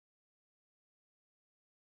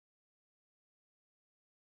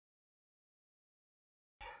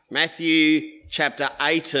Matthew chapter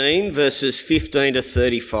 18, verses 15 to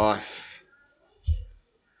 35.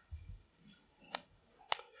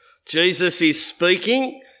 Jesus is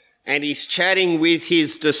speaking and he's chatting with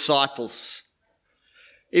his disciples.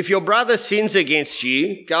 If your brother sins against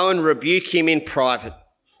you, go and rebuke him in private.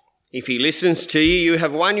 If he listens to you, you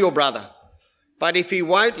have won your brother. But if he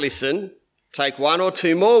won't listen, take one or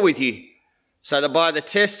two more with you, so that by the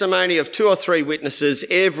testimony of 2 or 3 witnesses,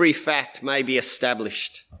 every fact may be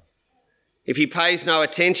established. If he pays no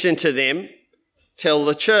attention to them, tell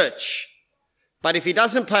the church. But if he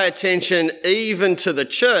doesn't pay attention even to the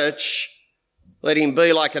church, let him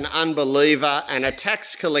be like an unbeliever and a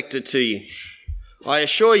tax collector to you. I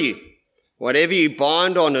assure you, whatever you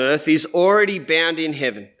bind on earth is already bound in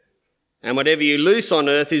heaven, and whatever you loose on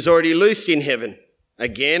earth is already loosed in heaven.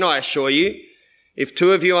 Again, I assure you, if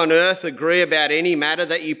 2 of you on earth agree about any matter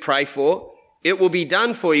that you pray for, it will be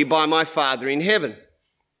done for you by my Father in heaven.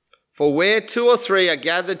 For where 2 or 3 are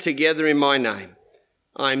gathered together in my name,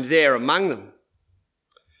 I am there among them.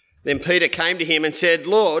 Then Peter came to him and said,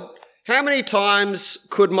 Lord, how many times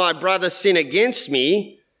could my brother sin against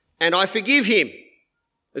me and I forgive him?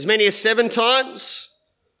 As many as 7 times?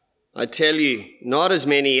 I tell you, not as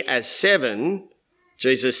many as 7,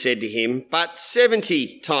 Jesus said to him, but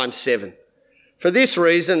 70 times 7. For this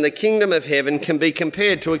reason, the kingdom of heaven can be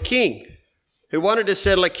compared to a king who wanted to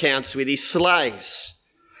settle accounts with his slaves.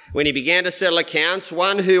 When he began to settle accounts,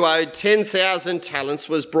 one who owed 10,000 talents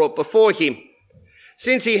was brought before him.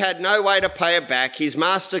 Since he had no way to pay it back, his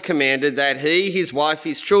master commanded that he, his wife,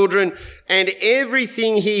 his children, and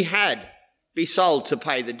everything he had be sold to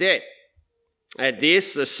pay the debt. At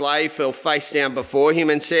this, the slave fell face down before him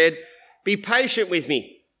and said, Be patient with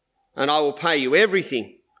me, and I will pay you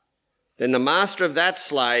everything. Then the master of that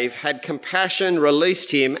slave had compassion,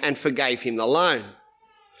 released him, and forgave him the loan.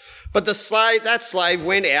 But that slave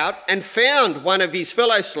went out and found one of his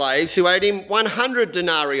fellow slaves who owed him 100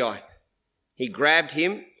 denarii. He grabbed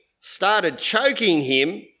him, started choking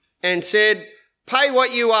him, and said, Pay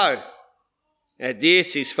what you owe. At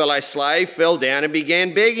this, his fellow slave fell down and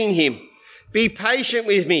began begging him, Be patient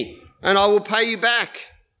with me, and I will pay you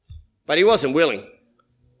back. But he wasn't willing.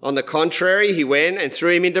 On the contrary, he went and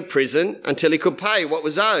threw him into prison until he could pay what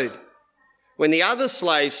was owed. When the other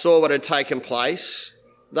slaves saw what had taken place,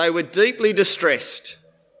 they were deeply distressed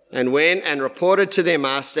and went and reported to their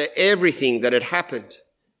master everything that had happened.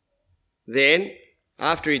 Then,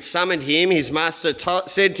 after he'd summoned him, his master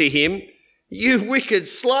said to him, You wicked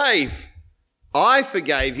slave, I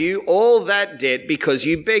forgave you all that debt because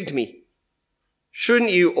you begged me.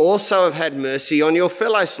 Shouldn't you also have had mercy on your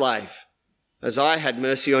fellow slave, as I had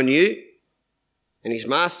mercy on you? And his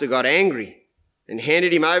master got angry and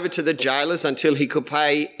handed him over to the jailers until he could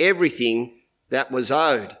pay everything that was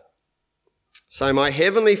owed. So my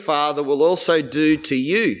heavenly Father will also do to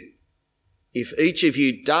you if each of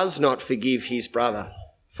you does not forgive his brother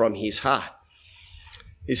from his heart.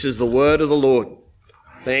 This is the word of the Lord.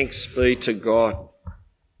 Thanks be to God.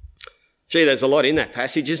 Gee, there's a lot in that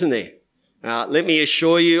passage, isn't there? Let me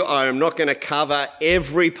assure you, I am not going to cover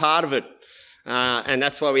every part of it. And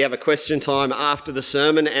that's why we have a question time after the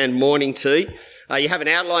sermon and morning tea. You have an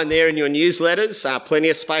outline there in your newsletters, plenty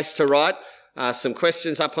of space to write. Some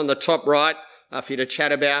questions up on the top right for you to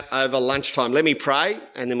chat about over lunchtime. Let me pray,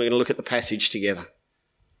 and then we're going to look at the passage together.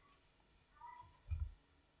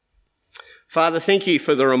 Father, thank you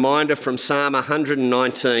for the reminder from Psalm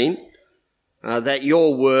 119 that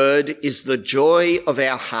your word is the joy of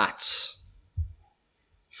our hearts.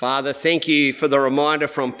 Father, thank you for the reminder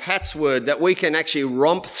from Pat's word that we can actually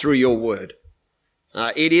romp through your word.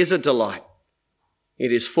 It is a delight.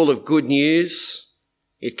 It is full of good news.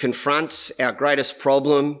 It confronts our greatest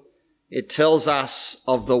problem. It tells us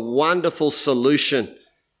of the wonderful solution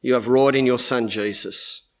you have wrought in your Son,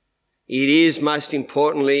 Jesus. It is, most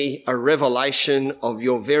importantly, a revelation of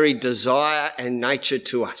your very desire and nature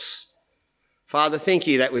to us. Father, thank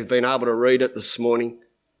you that we've been able to read it this morning.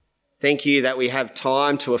 Thank you that we have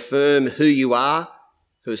time to affirm who you are,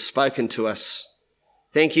 who has spoken to us.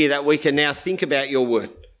 Thank you that we can now think about your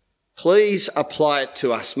word. Please apply it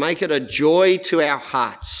to us. Make it a joy to our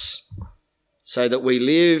hearts so that we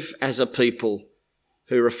live as a people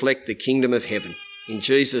who reflect the kingdom of heaven. In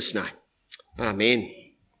Jesus' name, amen.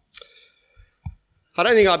 I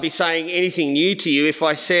don't think I'd be saying anything new to you if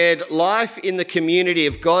I said life in the community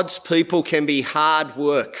of God's people can be hard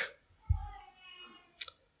work.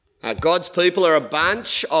 God's people are a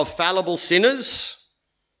bunch of fallible sinners.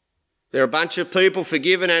 They're a bunch of people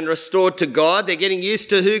forgiven and restored to God. They're getting used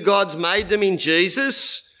to who God's made them in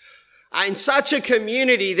Jesus. In such a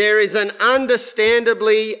community, there is an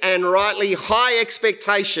understandably and rightly high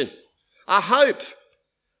expectation, a hope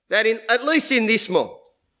that at least in this mob,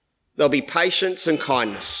 there'll be patience and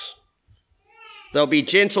kindness. There'll be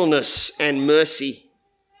gentleness and mercy.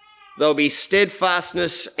 There'll be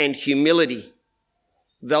steadfastness and humility.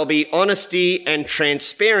 There'll be honesty and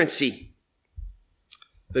transparency.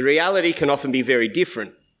 The reality can often be very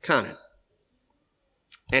different, can't it?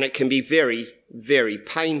 And it can be very, very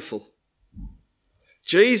painful.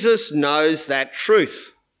 Jesus knows that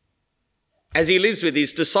truth as he lives with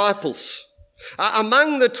his disciples.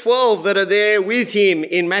 Among the 12 that are there with him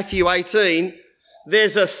in Matthew 18,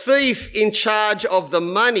 there's a thief in charge of the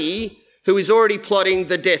money who is already plotting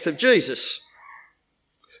the death of Jesus.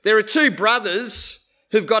 There are two brothers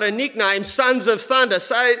who've got a nickname, Sons of Thunder,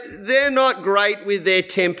 so they're not great with their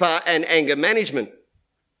temper and anger management.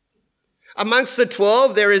 Amongst the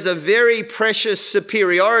 12, there is a very precious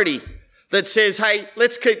superiority that says, hey,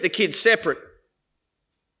 let's keep the kids separate,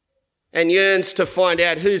 and yearns to find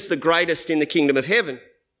out who's the greatest in the kingdom of heaven.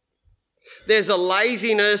 There's a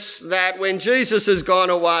laziness that when Jesus has gone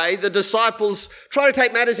away, the disciples try to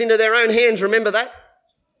take matters into their own hands, remember that?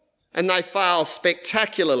 And they fail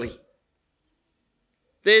spectacularly.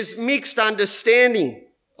 There's mixed understanding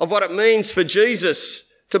of what it means for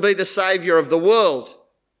Jesus to be the saviour of the world.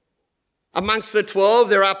 Amongst the 12,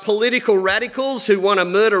 there are political radicals who want to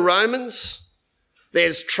murder Romans.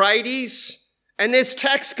 There's tradies and there's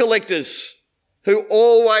tax collectors who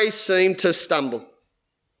always seem to stumble.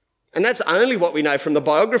 And that's only what we know from the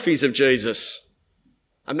biographies of Jesus.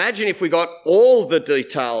 Imagine if we got all the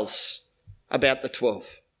details about the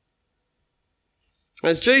 12.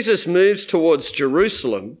 As Jesus moves towards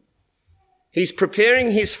Jerusalem, he's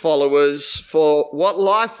preparing his followers for what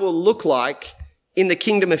life will look like in the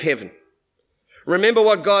kingdom of heaven. Remember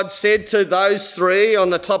what God said to those three on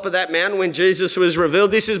the top of that mountain when Jesus was revealed?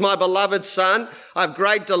 This is my beloved Son. I have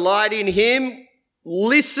great delight in him.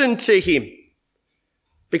 Listen to him.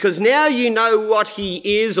 Because now you know what he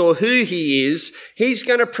is or who he is. He's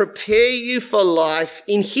going to prepare you for life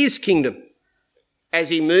in his kingdom as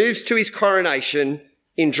he moves to his coronation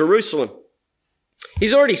in Jerusalem.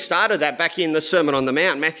 He's already started that back in the Sermon on the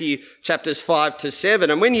Mount, Matthew chapters 5 to 7.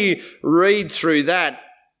 And when you read through that,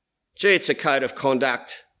 gee, it's a code of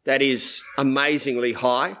conduct that is amazingly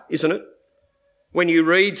high, isn't it? When you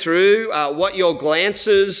read through what your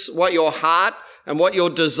glances, what your heart and what your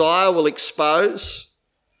desire will expose.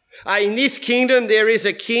 In this kingdom, there is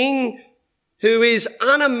a king who is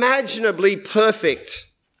unimaginably perfect,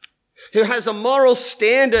 who has a moral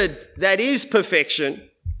standard that is perfection,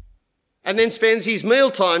 and then spends his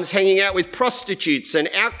meal times hanging out with prostitutes and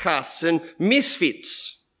outcasts and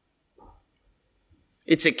misfits.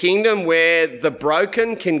 It's a kingdom where the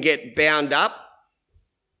broken can get bound up,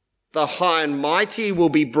 the high and mighty will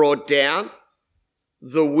be brought down,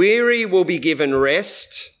 the weary will be given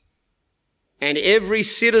rest, and every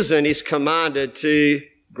citizen is commanded to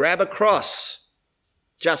grab a cross,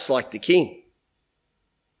 just like the king.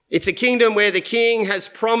 It's a kingdom where the king has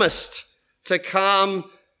promised to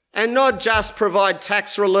come and not just provide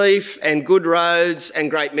tax relief and good roads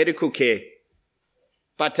and great medical care,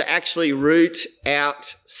 but to actually root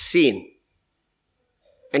out sin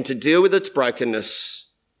and to deal with its brokenness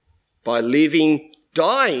by living,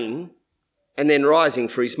 dying, and then rising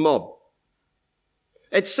for his mob.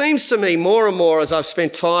 It seems to me more and more as I've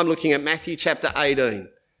spent time looking at Matthew chapter 18,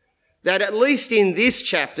 that at least in this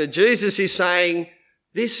chapter, Jesus is saying,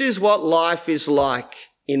 this is what life is like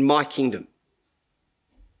in my kingdom.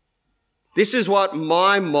 This is what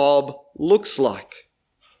my mob looks like.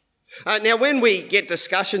 Now, when we get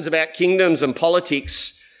discussions about kingdoms and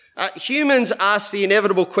politics, humans ask the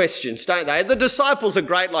inevitable questions, don't they? The disciples are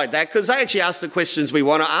great like that because they actually ask the questions we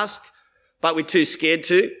want to ask, but we're too scared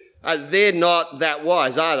to. They're not that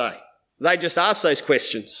wise, are they? They just ask those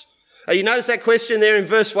questions. You notice that question there in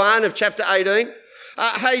verse 1 of chapter 18?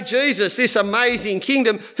 Hey, Jesus, this amazing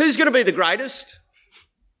kingdom, who's going to be the greatest?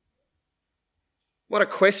 What a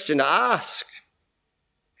question to ask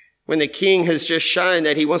when the king has just shown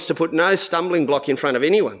that he wants to put no stumbling block in front of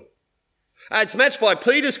anyone. It's matched by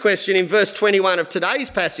Peter's question in verse 21 of today's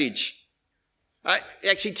passage.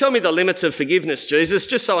 Actually, tell me the limits of forgiveness, Jesus,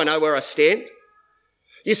 just so I know where I stand.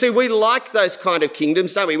 You see, we like those kind of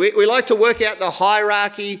kingdoms, don't we? We like to work out the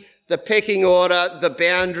hierarchy, the pecking order, the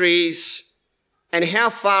boundaries, and how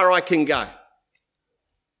far I can go.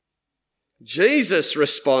 Jesus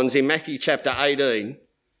responds in Matthew chapter 18.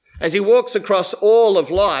 As he walks across all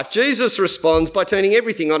of life, Jesus responds by turning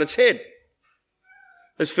everything on its head.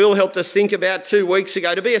 As Phil helped us think about 2 weeks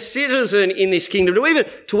ago, to be a citizen in this kingdom,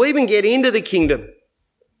 to even get into the kingdom,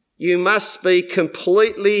 you must be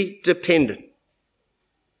completely dependent.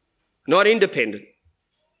 Not independent.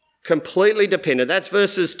 Completely dependent. That's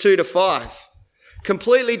verses 2 to 5.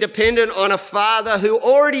 Completely dependent on a Father who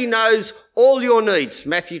already knows all your needs.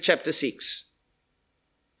 Matthew chapter 6.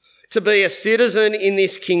 To be a citizen in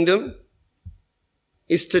this kingdom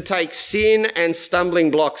is to take sin and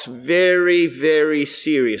stumbling blocks very, very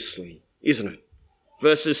seriously, isn't it?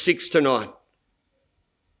 Verses 6 to 9.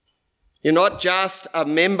 You're not just a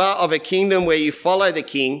member of a kingdom where you follow the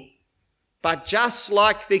king, but just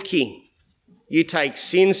like the king, you take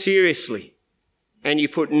sin seriously and you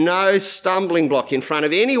put no stumbling block in front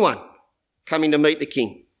of anyone coming to meet the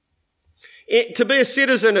king. To be a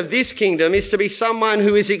citizen of this kingdom is to be someone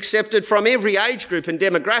who is accepted from every age group and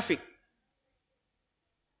demographic.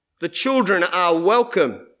 The children are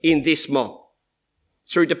welcome in this mob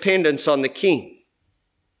through dependence on the king.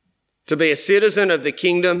 To be a citizen of the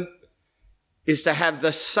kingdom is to have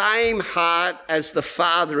the same heart as the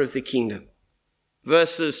Father of the kingdom.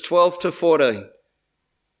 Verses 12 to 14.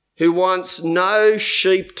 Who wants no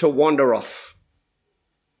sheep to wander off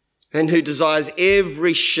and who desires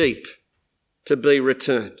every sheep to be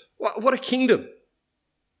returned. What a kingdom.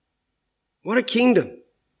 What a kingdom.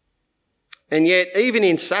 And yet, even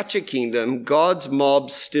in such a kingdom, God's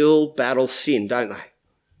mobs still battle sin, don't they?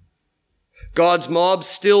 God's mobs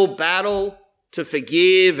still battle to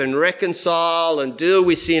forgive and reconcile and deal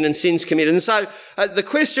with sin and sins committed. And so the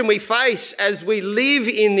question we face as we live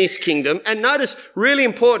in this kingdom, and notice, really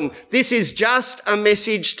important, this is just a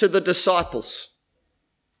message to the disciples.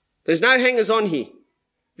 There's no hangers on here.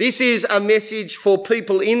 This is a message for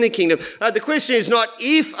people in the kingdom. The question is not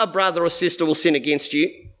if a brother or sister will sin against you,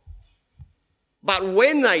 but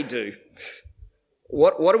when they do,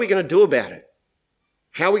 what are we going to do about it?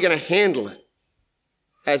 How are we going to handle it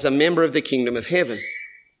as a member of the kingdom of heaven?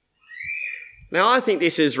 Now, I think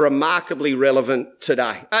this is remarkably relevant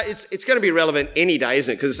today. It's going to be relevant any day,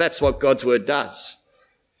 isn't it? Because that's what God's word does.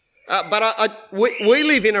 But we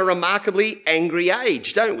live in a remarkably angry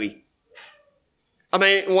age, don't we? I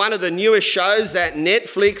mean, one of the newest shows that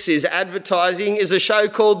Netflix is advertising is a show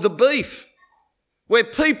called The Beef, where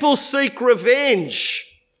people seek revenge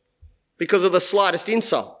because of the slightest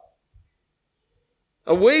insult.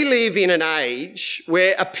 We live in an age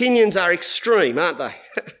where opinions are extreme, aren't they?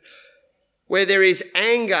 Where there is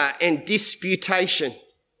anger and disputation.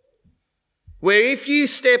 Where if you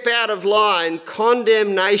step out of line,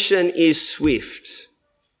 condemnation is swift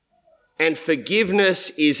and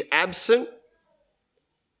forgiveness is absent,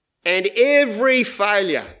 and every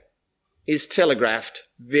failure is telegraphed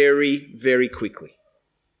very, very quickly.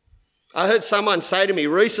 I heard someone say to me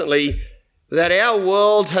recently that our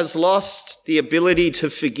world has lost the ability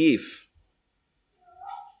to forgive.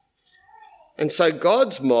 And so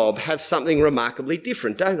God's mob have something remarkably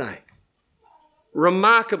different, don't they?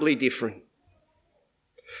 Remarkably different.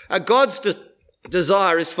 God's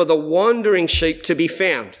desire is for the wandering sheep to be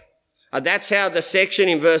found. That's how the section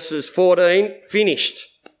in verses 14 finished.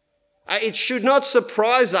 It should not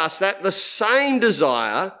surprise us that the same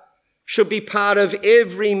desire should be part of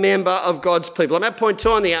every member of God's people. I'm at point 2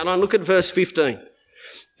 on the outline. Look at verse 15.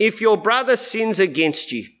 If your brother sins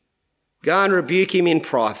against you, go and rebuke him in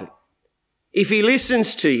private. If he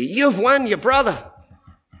listens to you, you've won your brother.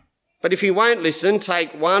 But if he won't listen,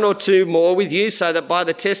 take 1 or 2 more with you so that by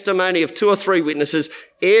the testimony of 2 or 3 witnesses,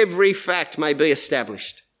 every fact may be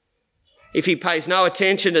established. If he pays no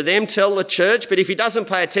attention to them, tell the church. But if he doesn't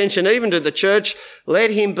pay attention even to the church, let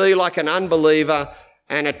him be like an unbeliever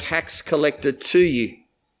and a tax collector to you.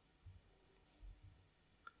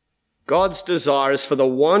 God's desire is for the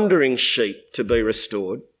wandering sheep to be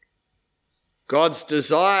restored. God's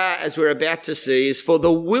desire, as we're about to see, is for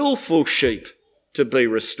the willful sheep to be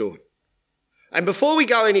restored. And before we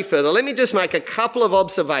go any further, let me just make a couple of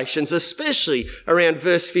observations, especially around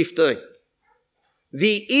verse 15.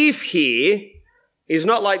 The if here is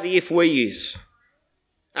not like the if we use.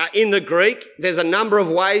 In the Greek, there's a number of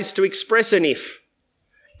ways to express an if.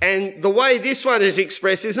 And the way this one is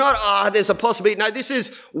expressed is not, there's a possibility. No, this is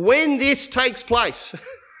when this takes place.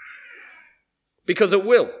 Because it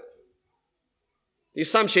will. The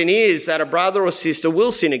assumption is that a brother or sister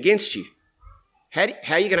will sin against you. How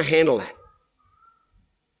are you going to handle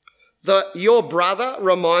that? Your brother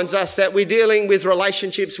reminds us that we're dealing with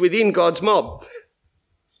relationships within God's mob.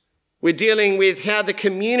 We're dealing with how the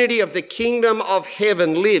community of the kingdom of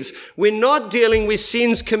heaven lives. We're not dealing with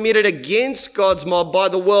sins committed against God's mob by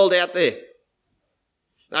the world out there.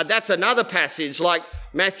 Now, that's another passage like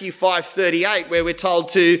Matthew 5:38 where we're told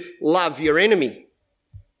to love your enemy.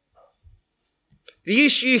 The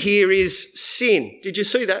issue here is sin. Did you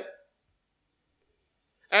see that?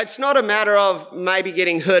 It's not a matter of maybe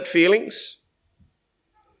getting hurt feelings.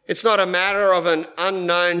 It's not a matter of an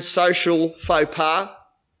unknown social faux pas.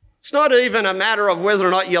 It's not even a matter of whether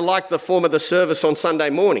or not you like the form of the service on Sunday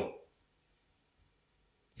morning.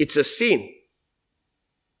 It's a sin.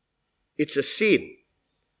 It's a sin.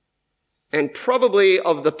 And probably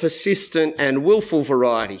of the persistent and willful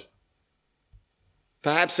variety.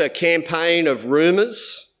 Perhaps a campaign of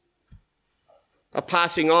rumours, a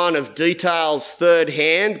passing on of details third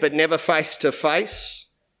hand but never face to face,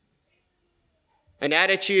 an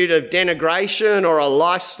attitude of denigration or a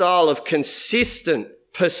lifestyle of consistent,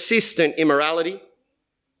 persistent immorality,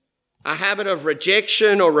 a habit of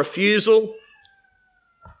rejection or refusal,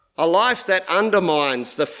 a life that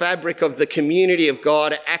undermines the fabric of the community of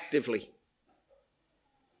God actively.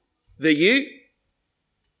 The you,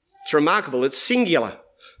 it's remarkable, it's singular.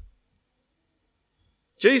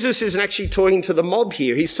 Jesus isn't actually talking to the mob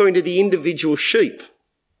here, he's talking to the individual sheep.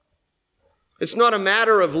 It's not a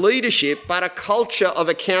matter of leadership, but a culture of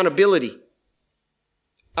accountability,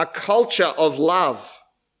 a culture of love,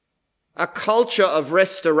 a culture of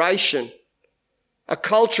restoration, a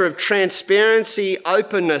culture of transparency,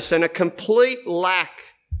 openness, and a complete lack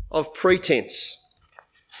of pretense.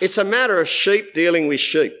 It's a matter of sheep dealing with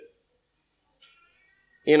sheep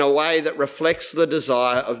in a way that reflects the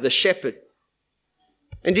desire of the shepherd.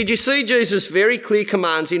 And did you see Jesus' very clear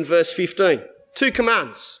commands in verse 15? 2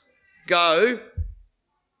 commands. Go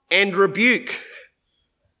and rebuke.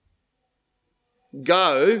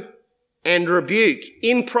 Go and rebuke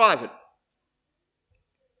in private.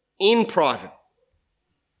 In private.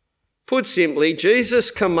 Put simply,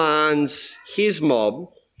 Jesus commands his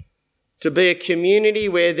mob to be a community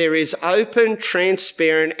where there is open,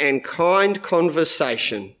 transparent and kind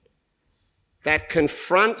conversation that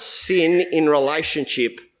confronts sin in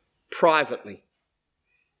relationship privately.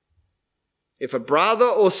 If a brother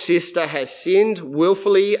or sister has sinned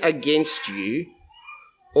willfully against you,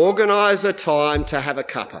 organise a time to have a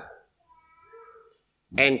cuppa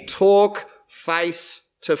and talk face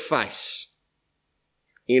to face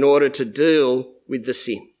in order to deal with the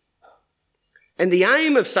sin. And the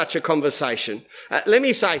aim of such a conversation, let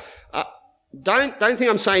me say, don't think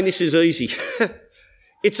I'm saying this is easy.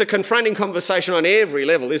 It's a confronting conversation on every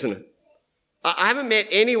level, isn't it? I haven't met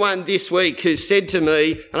anyone this week who's said to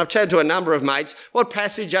me, and I've chatted to a number of mates, what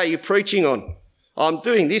passage are you preaching on? I'm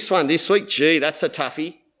doing this one this week. Gee, that's a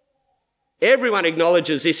toughie. Everyone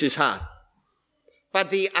acknowledges this is hard.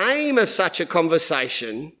 But the aim of such a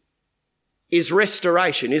conversation is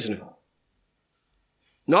restoration, isn't it?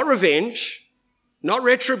 Not revenge, not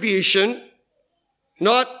retribution,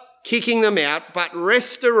 not kicking them out, but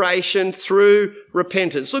restoration through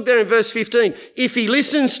repentance. Look there in verse 15. If he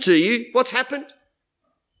listens to you, what's happened?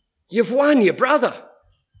 You've won your brother.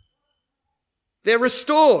 They're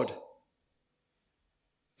restored.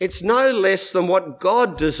 It's no less than what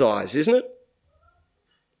God desires, isn't it?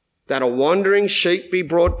 That a wandering sheep be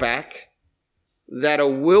brought back, that a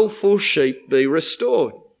willful sheep be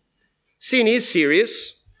restored. Sin is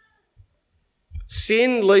serious.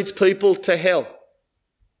 Sin leads people to hell.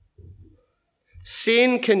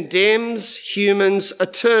 Sin condemns humans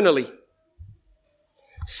eternally.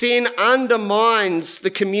 Sin undermines the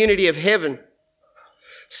community of heaven.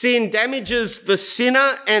 Sin damages the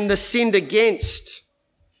sinner and the sinned against.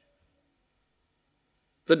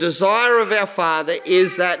 The desire of our Father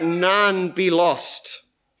is that none be lost.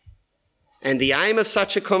 And the aim of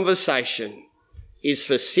such a conversation is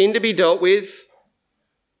for sin to be dealt with,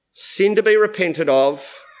 sin to be repented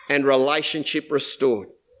of, and relationship restored.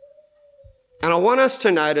 And I want us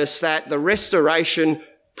to notice that the restoration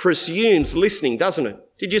presumes listening, doesn't it?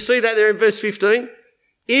 Did you see that there in verse 15?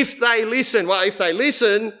 If they listen,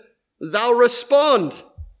 they'll respond.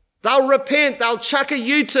 They'll repent. They'll chuck a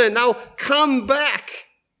U-turn. They'll come back.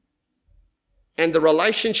 And the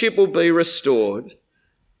relationship will be restored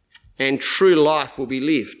and true life will be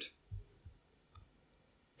lived.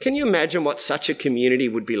 Can you imagine what such a community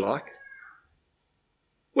would be like?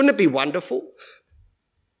 Wouldn't it be wonderful?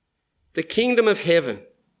 The kingdom of heaven,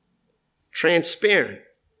 transparent,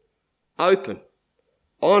 open,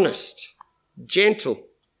 honest, gentle,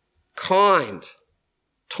 kind,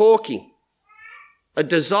 talking, a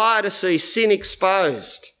desire to see sin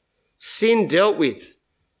exposed, sin dealt with,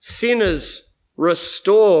 sinners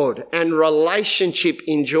restored and relationship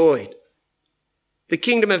enjoyed. The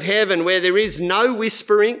kingdom of heaven where there is no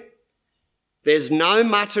whispering, there's no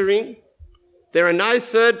muttering, there are no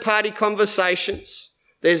third-party conversations,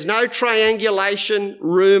 there's no triangulation,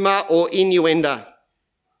 rumour or innuendo.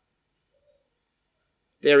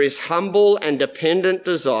 There is humble and dependent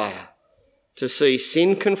desire to see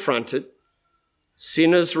sin confronted,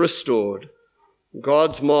 sinners restored,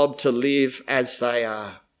 God's mob to live as they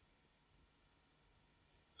are.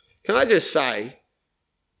 Can I just say,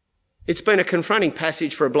 it's been a confronting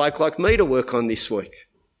passage for a bloke like me to work on this week.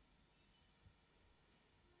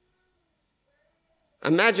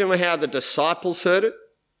 Imagine how the disciples heard it.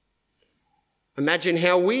 Imagine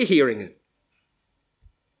how we're hearing it.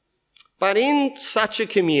 But in such a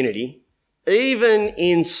community, even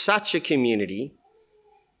in such a community,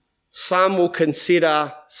 some will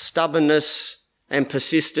consider stubbornness and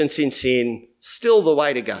persistence in sin still the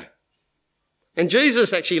way to go. And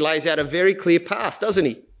Jesus actually lays out a very clear path, doesn't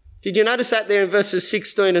he? Did you notice that there in verses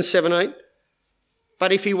 16 and 17?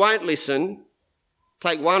 But if he won't listen,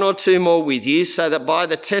 take one or two more with you, so that by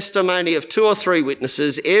the testimony of 2 or 3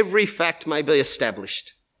 witnesses, every fact may be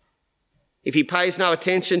established. If he pays no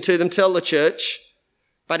attention to them, tell the church.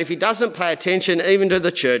 But if he doesn't pay attention even to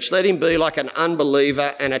the church, let him be like an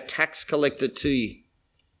unbeliever and a tax collector to you.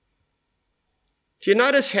 Do you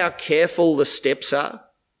notice how careful the steps are?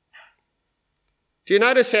 Do you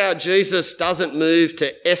notice how Jesus doesn't move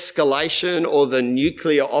to escalation or the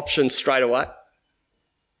nuclear option straight away?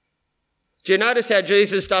 Do you notice how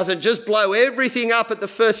Jesus doesn't just blow everything up at the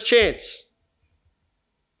first chance?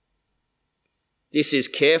 This is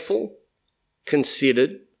careful,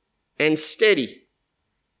 considered, and steady,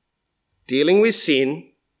 dealing with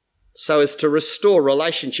sin so as to restore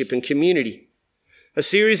relationship and community. A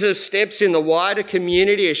series of steps in the wider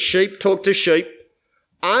community as sheep talk to sheep,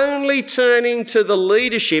 only turning to the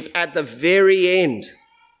leadership at the very end.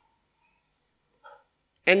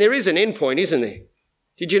 And there is an end point, isn't there?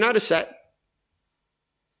 Did you notice that?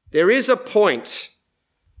 There is a point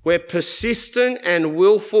where persistent and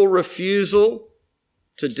willful refusal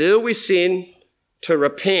to deal with sin, to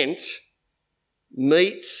repent,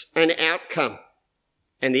 meets an outcome.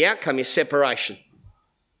 And the outcome is separation.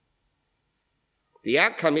 The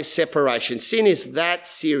outcome is separation. Sin is that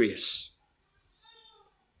serious.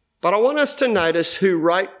 But I want us to notice who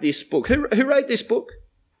wrote this book. Who wrote this book?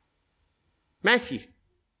 Matthew.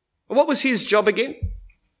 And what was his job again?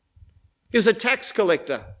 He was a tax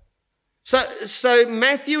collector. So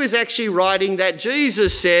Matthew is actually writing that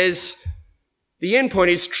Jesus says the end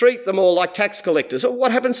point is treat them all like tax collectors. Well,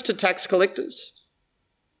 what happens to tax collectors?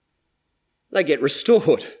 They get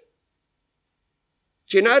restored.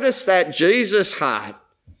 Do you notice that Jesus' heart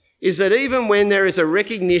is that even when there is a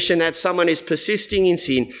recognition that someone is persisting in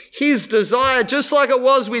sin, his desire, just like it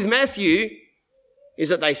was with Matthew, is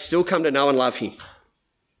that they still come to know and love him.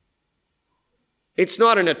 It's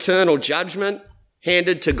not an eternal judgment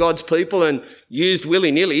handed to God's people and used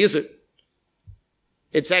willy-nilly, is it?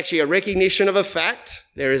 It's actually a recognition of a fact.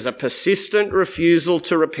 There is a persistent refusal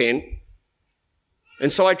to repent.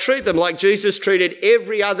 And so I treat them like Jesus treated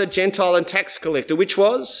every other Gentile and tax collector, which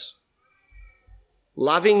was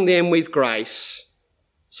loving them with grace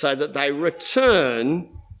so that they return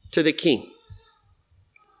to the King.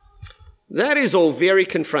 That is all very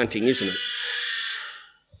confronting, isn't it?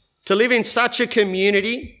 To live in such a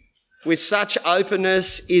community with such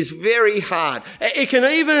openness is very hard. It can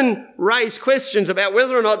even raise questions about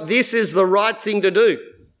whether or not this is the right thing to do.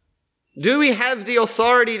 Do we have the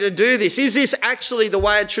authority to do this? Is this actually the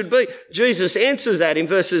way it should be? Jesus answers that in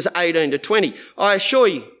verses 18 to 20. I assure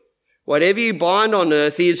you, whatever you bind on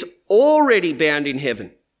earth is already bound in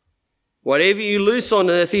heaven. Whatever you loose on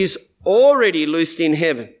earth is already loosed in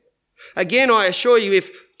heaven. Again, I assure you,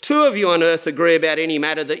 if 2 of you on earth agree about any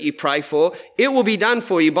matter that you pray for, it will be done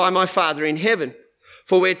for you by my Father in heaven.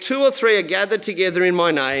 For where 2 or 3 are gathered together in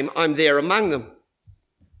my name, I'm there among them.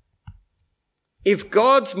 If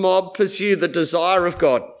God's mob pursue the desire of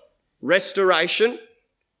God, restoration,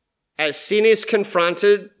 as sin is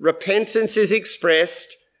confronted, repentance is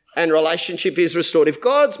expressed, and relationship is restored. If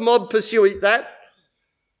God's mob pursue that,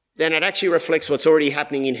 then it actually reflects what's already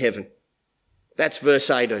happening in heaven. That's verse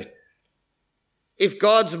 18. If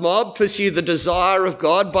God's mob pursue the desire of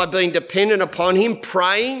God by being dependent upon him,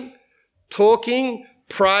 praying, talking,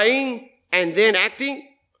 praying, and then acting,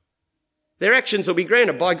 their actions will be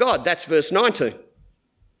granted by God. That's verse 19.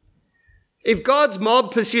 If God's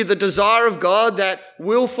mob pursue the desire of God that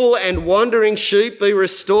willful and wandering sheep be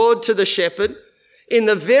restored to the shepherd, in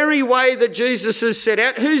the very way that Jesus has set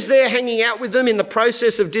out, who's there hanging out with them in the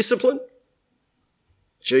process of discipline?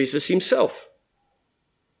 Jesus himself.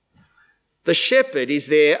 The shepherd is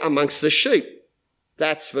there amongst the sheep.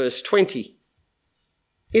 That's verse 20.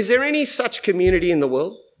 Is there any such community in the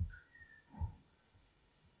world?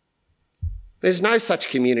 There's no such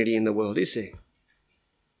community in the world, is there?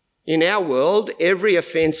 In our world, every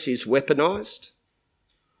offence is weaponised.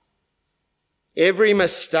 Every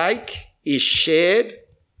mistake is shared.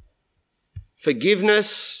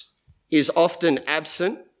 Forgiveness is often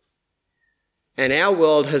absent, and our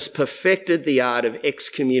world has perfected the art of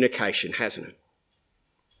excommunication, hasn't it?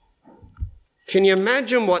 Can you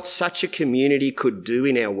imagine what such a community could do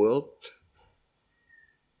in our world?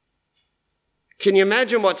 Can you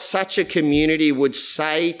imagine what such a community would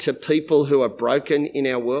say to people who are broken in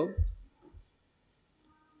our world?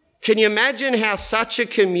 Can you imagine how such a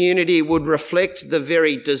community would reflect the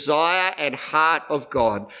very desire and heart of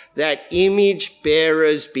God, that image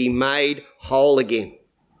bearers be made whole again?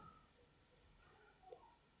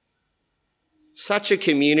 Such a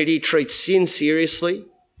community treats sin seriously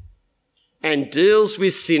and deals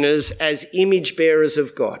with sinners as image bearers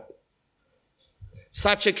of God.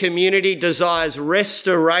 Such a community desires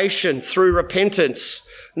restoration through repentance,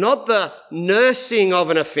 not the nursing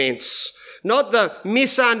of an offence, not the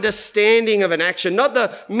misunderstanding of an action, not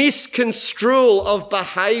the misconstrual of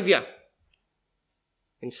behaviour.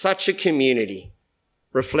 And such a community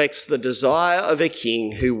reflects the desire of a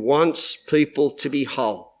king who wants people to be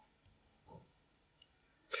whole.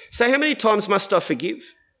 So how many times must I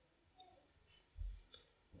forgive?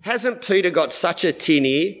 Hasn't Peter got such a tin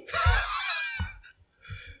ear?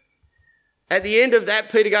 At the end of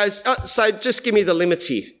that, Peter goes, so just give me the limits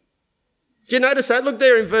here. Do you notice that? Look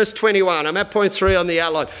there in verse 21. I'm at point 3 on the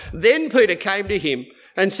outline. Then Peter came to him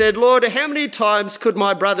and said, Lord, how many times could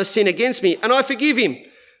my brother sin against me and I forgive him?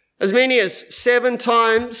 As many as 7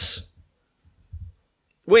 times?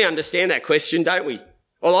 We understand that question, don't we?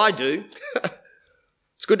 Well, I do.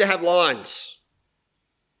 It's good to have lines,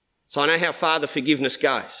 so I know how far the forgiveness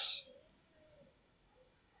goes.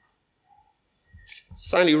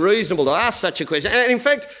 It's only reasonable to ask such a question. And in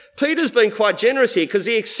fact, Peter's been quite generous here because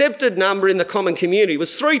the accepted number in the common community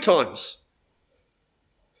was 3 times.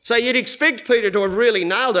 So you'd expect Peter to have really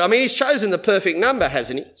nailed it. I mean, he's chosen the perfect number,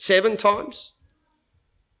 hasn't he? 7 times.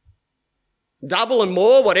 Double and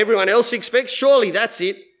more, what everyone else expects. Surely that's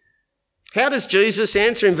it. How does Jesus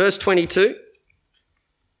answer in verse 22?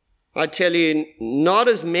 I tell you, not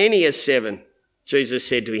as many as 7, Jesus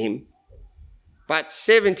said to him, but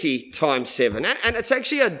 70 times 7. And it's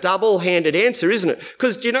actually a double-handed answer, isn't it?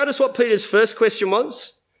 Because do you notice what Peter's first question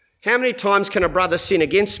was? How many times can a brother sin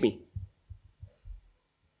against me?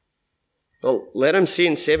 Well, let him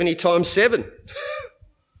sin 70 times 7.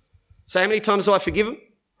 So how many times do I forgive him?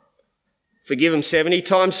 Forgive him 70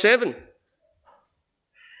 times 7.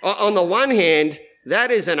 On the one hand, that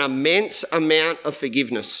is an immense amount of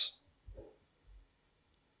forgiveness,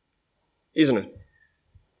 isn't it?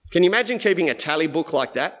 Can you imagine keeping a tally book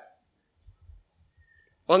like that?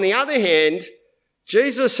 On the other hand,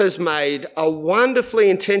 Jesus has made a wonderfully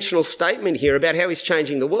intentional statement here about how he's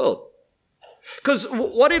changing the world. Because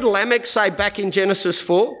what did Lamech say back in Genesis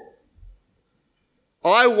 4?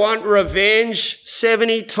 I want revenge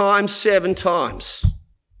 70 times 7 times.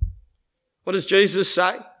 What does Jesus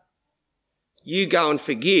say? You go and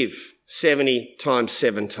forgive 70 times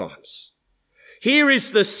 7 times. Here is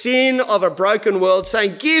the sin of a broken world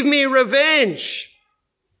saying, give me revenge.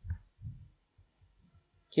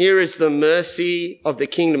 Here is the mercy of the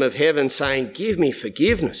kingdom of heaven saying, give me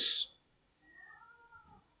forgiveness.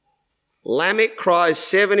 Lamech cries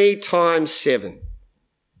 70 times 7.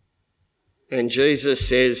 And Jesus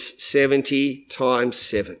says 70 times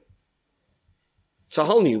 7. It's a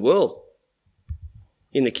whole new world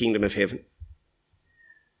in the kingdom of heaven.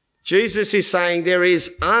 Jesus is saying there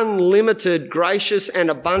is unlimited, gracious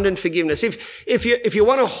and abundant forgiveness. If you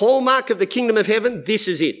want a hallmark of the kingdom of heaven, this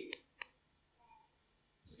is it.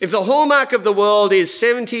 If the hallmark of the world is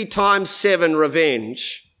 70 times 7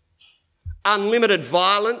 revenge, unlimited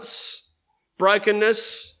violence,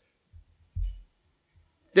 brokenness,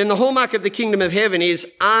 then the hallmark of the kingdom of heaven is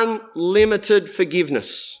unlimited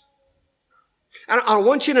forgiveness. And I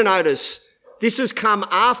want you to notice this has come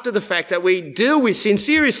after the fact that we deal with sin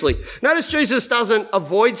seriously. Notice Jesus doesn't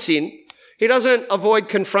avoid sin. He doesn't avoid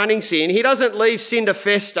confronting sin. He doesn't leave sin to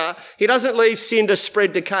fester. He doesn't leave sin to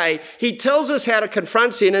spread decay. He tells us how to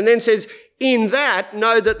confront sin and then says, in that,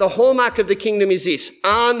 know that the hallmark of the kingdom is this,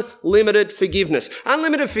 unlimited forgiveness.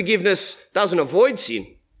 Unlimited forgiveness doesn't avoid sin.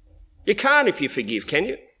 You can't if you forgive, can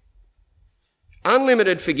you?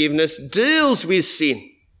 Unlimited forgiveness deals with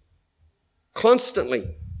sin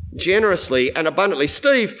constantly, generously and abundantly.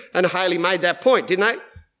 Steve and Hayley made that point, didn't they?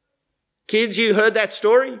 Kids, you heard that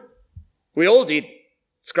story? We all did.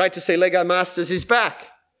 It's great to see Lego Masters is back.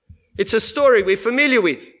 It's a story we're familiar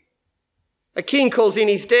with. A king calls in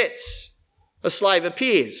his debts. A slave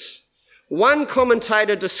appears. One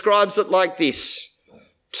commentator describes it like this: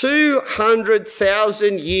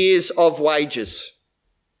 200,000 years of wages.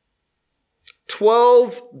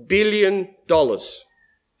 $12 billion.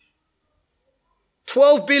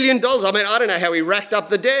 $12 billion. I mean, I don't know how he racked up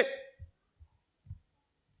the debt.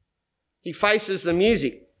 He faces the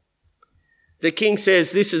music. The king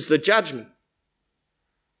says, this is the judgment.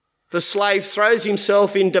 The slave throws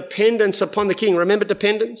himself in dependence upon the king. Remember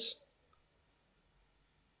dependence?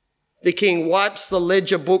 The king wipes the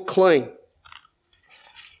ledger book clean.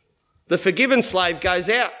 The forgiven slave goes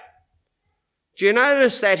out. Do you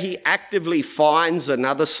notice that he actively finds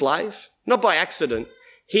another slave? Not by accident.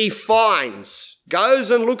 He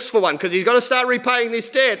goes and looks for one because he's got to start repaying this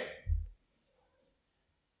debt.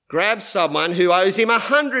 Grabs someone who owes him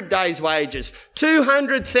 100 days' wages,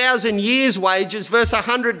 200,000 years' wages versus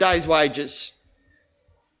 100 days' wages.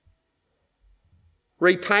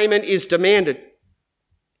 Repayment is demanded.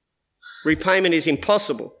 Repayment is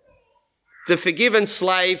impossible. The forgiven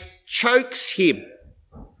slave chokes him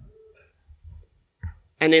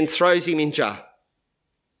and then throws him in jail.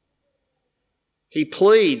 He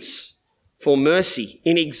pleads for mercy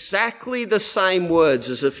in exactly the same words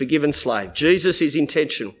as the forgiven slave. Jesus is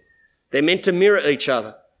intentional. They're meant to mirror each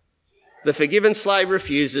other. The forgiven slave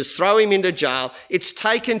refuses, throw him into jail. It's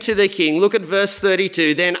taken to the king. Look at verse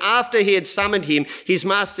 32. Then after he had summoned him, his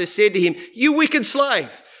master said to him, "You wicked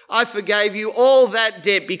slave, I forgave you all that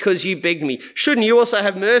debt because you begged me. Shouldn't you also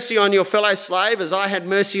have mercy on your fellow slave as I had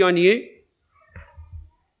mercy on you?"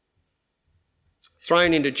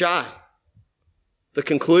 Thrown into jail. The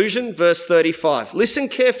conclusion, verse 35. Listen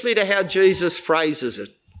carefully to how Jesus phrases it.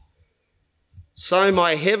 "So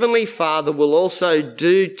my heavenly Father will also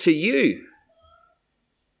do to you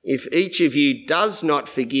if each of you does not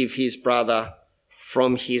forgive his brother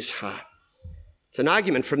from his heart." It's an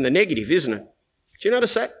argument from the negative, isn't it? Do you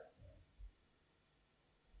notice that?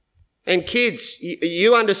 And kids,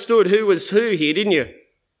 you understood who was who here, didn't you?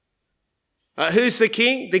 Who's the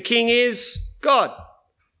king? The king is God.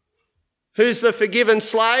 Who's the forgiven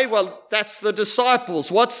slave? Well, that's the disciples.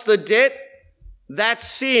 What's the debt? That's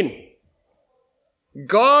sin.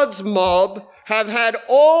 God's mob have had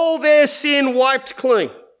all their sin wiped clean.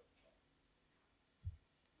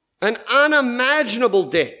 An unimaginable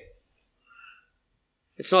debt.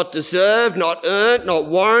 It's not deserved, not earned, not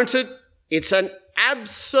warranted. It's an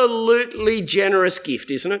absolutely generous gift,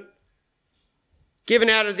 isn't it? Given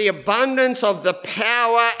out of the abundance of the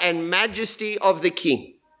power and majesty of the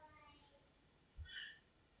King.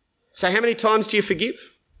 So how many times do you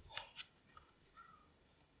forgive?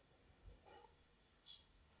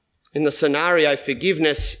 In the scenario,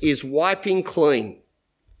 forgiveness is wiping clean,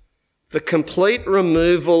 the complete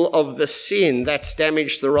removal of the sin that's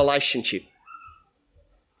damaged the relationship.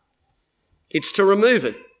 It's to remove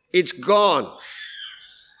it. It's gone.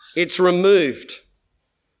 It's removed.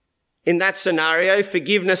 In that scenario,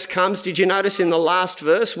 forgiveness comes, did you notice in the last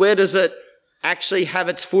verse, where does it actually have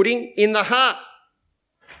its footing? In the heart.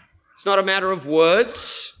 It's not a matter of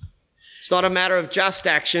words. It's not a matter of just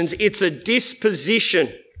actions. It's a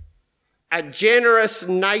disposition, a generous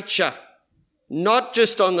nature, not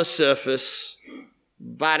just on the surface,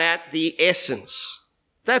 but at the essence.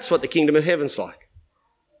 That's what the kingdom of heaven's like.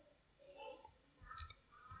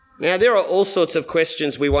 Now, there are all sorts of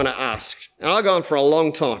questions we want to ask, and I'll go on for a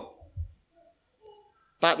long time.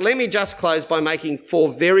 But let me just close by making 4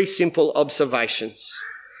 very simple observations.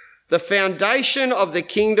 The foundation of the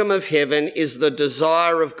kingdom of heaven is the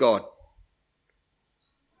desire of God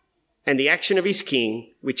and the action of his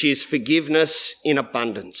king, which is forgiveness in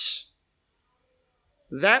abundance.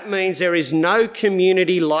 That means there is no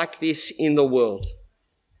community like this in the world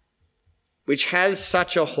which has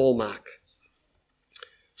such a hallmark.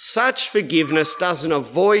 Such forgiveness doesn't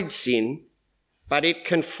avoid sin, but it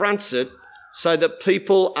confronts it so that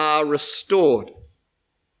people are restored.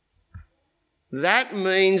 That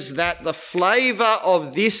means that the flavour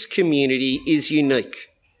of this community is unique.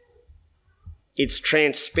 It's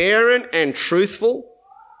transparent and truthful.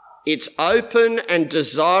 It's open and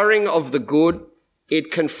desiring of the good.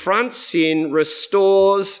 It confronts sin,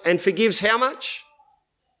 restores and forgives how much?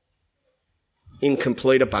 In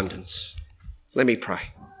complete abundance. Let me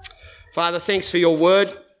pray. Father, thanks for your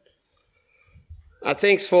word.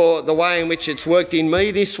 Thanks for the way in which it's worked in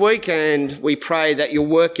me this week, and we pray that you'll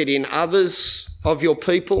work it in others of your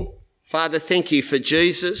people. Father, thank you for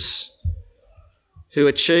Jesus, who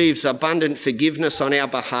achieves abundant forgiveness on our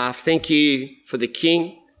behalf. Thank you for the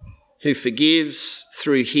King who forgives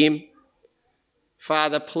through him.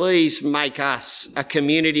 Father, please make us a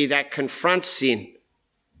community that confronts sin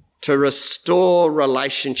to restore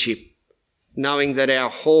relationship, knowing that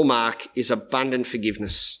our hallmark is abundant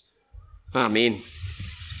forgiveness. Amen.